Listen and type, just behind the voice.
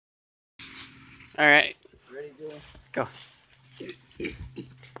All right, Ready, Dewey? go.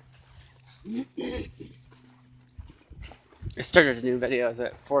 I started a new video. I was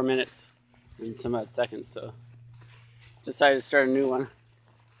at 4 minutes and some odd seconds, so decided to start a new one.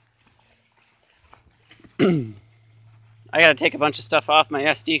 I gotta take a bunch of stuff off my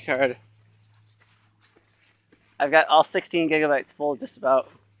SD card. I've got all 16 gigabytes full, just about.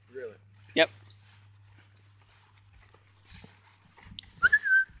 Really? Yep.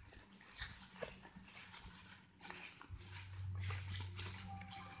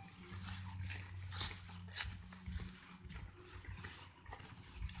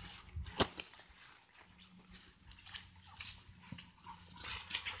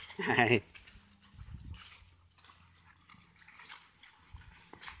 Hi.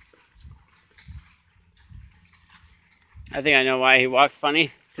 I think I know why he walks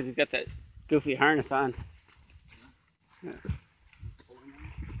funny. Because he's got that goofy harness on. Yeah.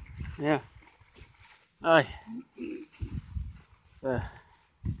 Yeah. Oh, it's a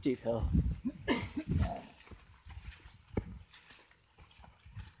steep hill.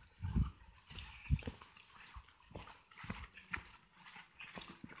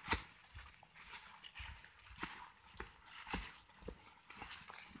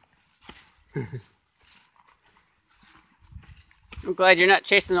 I'm glad you're not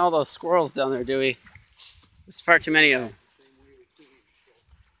chasing all those squirrels down there, Dewey. There's far too many of them.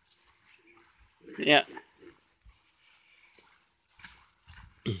 Yeah.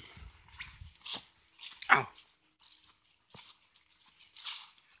 Ow.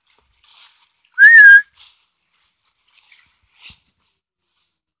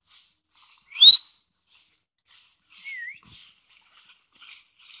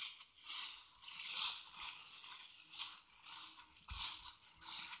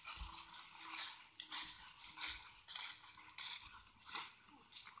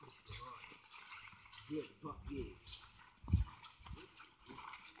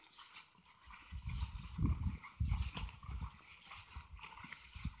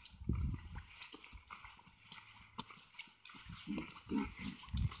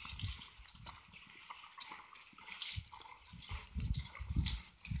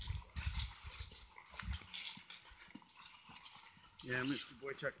 Yeah, Mr.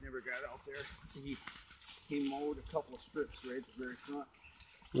 Boychuk never got out there. He mowed a couple of strips right at the very front.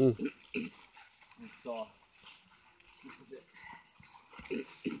 And saw this is it.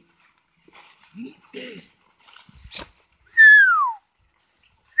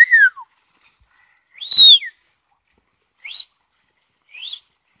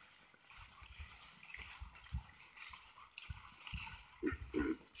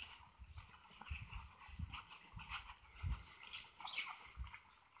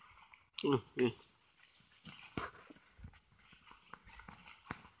 Oh, yeah.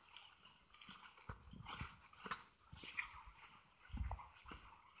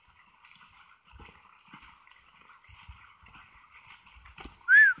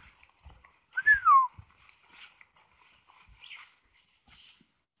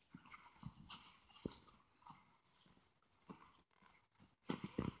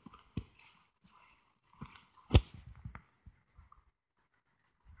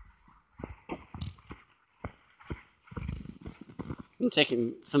 I'm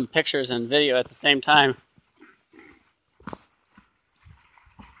taking some pictures and video at the same time.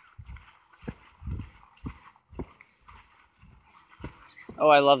 Oh,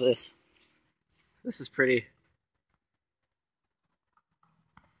 I love this. This is pretty.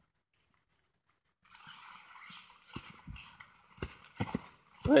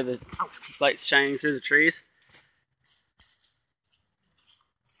 Boy, the light's shining through the trees.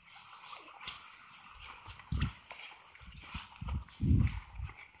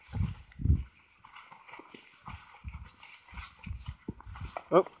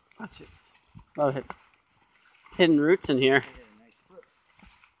 Oh, that's it. Oh, hidden roots in here.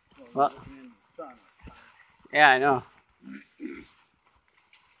 Well, yeah, I know.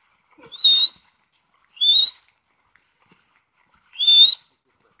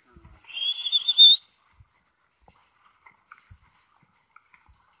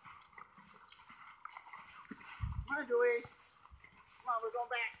 Come on, Dewey. Come on, we're going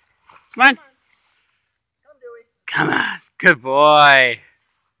back. Come on. Come, Dewey. Come on. Good boy.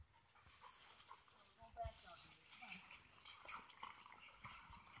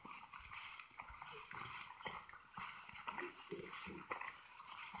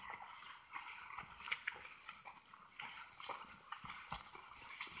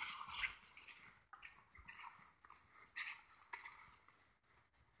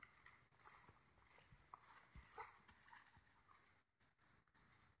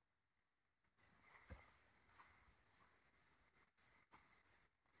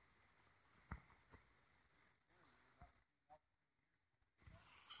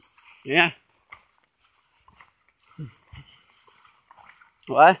 Yeah.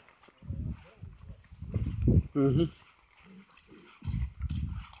 What? Mm-hmm.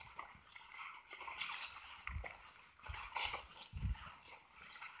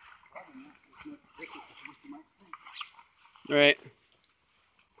 Right.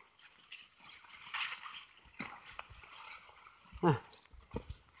 Huh.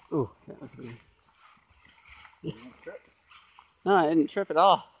 Ooh, that was weird. No, I didn't trip at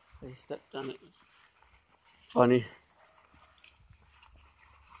all. I stepped on it. Funny.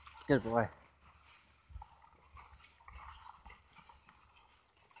 Good boy.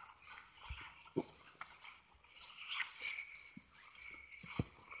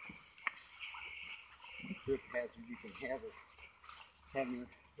 Trip hazard, you can have your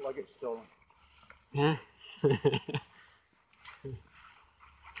luggage stolen. Yeah.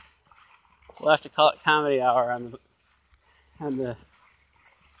 We'll have to call it comedy hour on the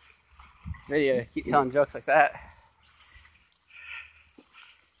video. Keep telling jokes like that.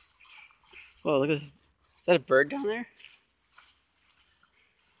 Whoa, look at this. Is that a bird down there?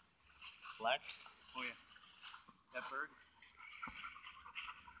 Black? Oh yeah. That bird?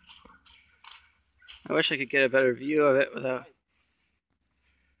 I wish I could get a better view of it without.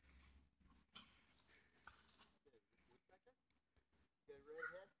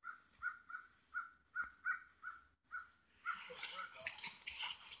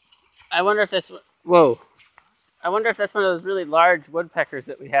 I wonder if that's. Whoa. I wonder if that's one of those really large woodpeckers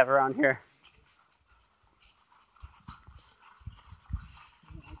that we have around here.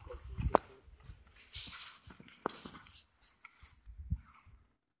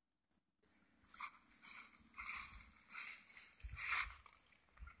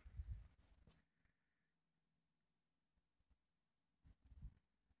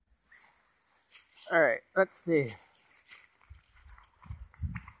 Alright, let's see.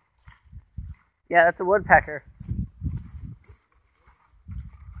 Yeah, that's a woodpecker.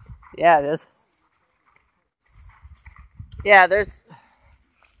 Yeah, it is. Yeah, there's.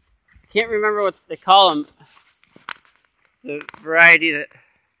 Can't remember what they call them. The variety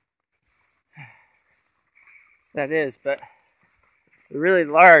that is, but they're really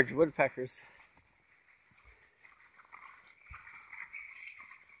large woodpeckers.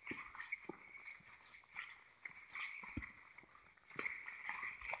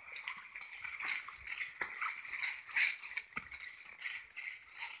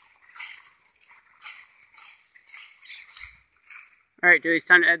 Alright, Dewey, it's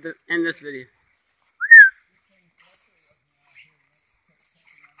time to end this video.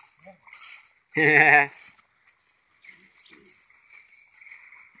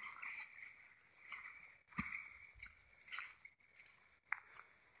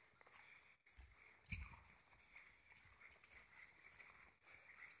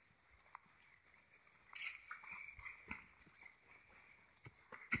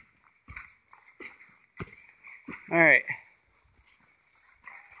 Alright.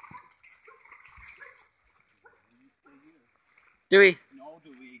 Dewey.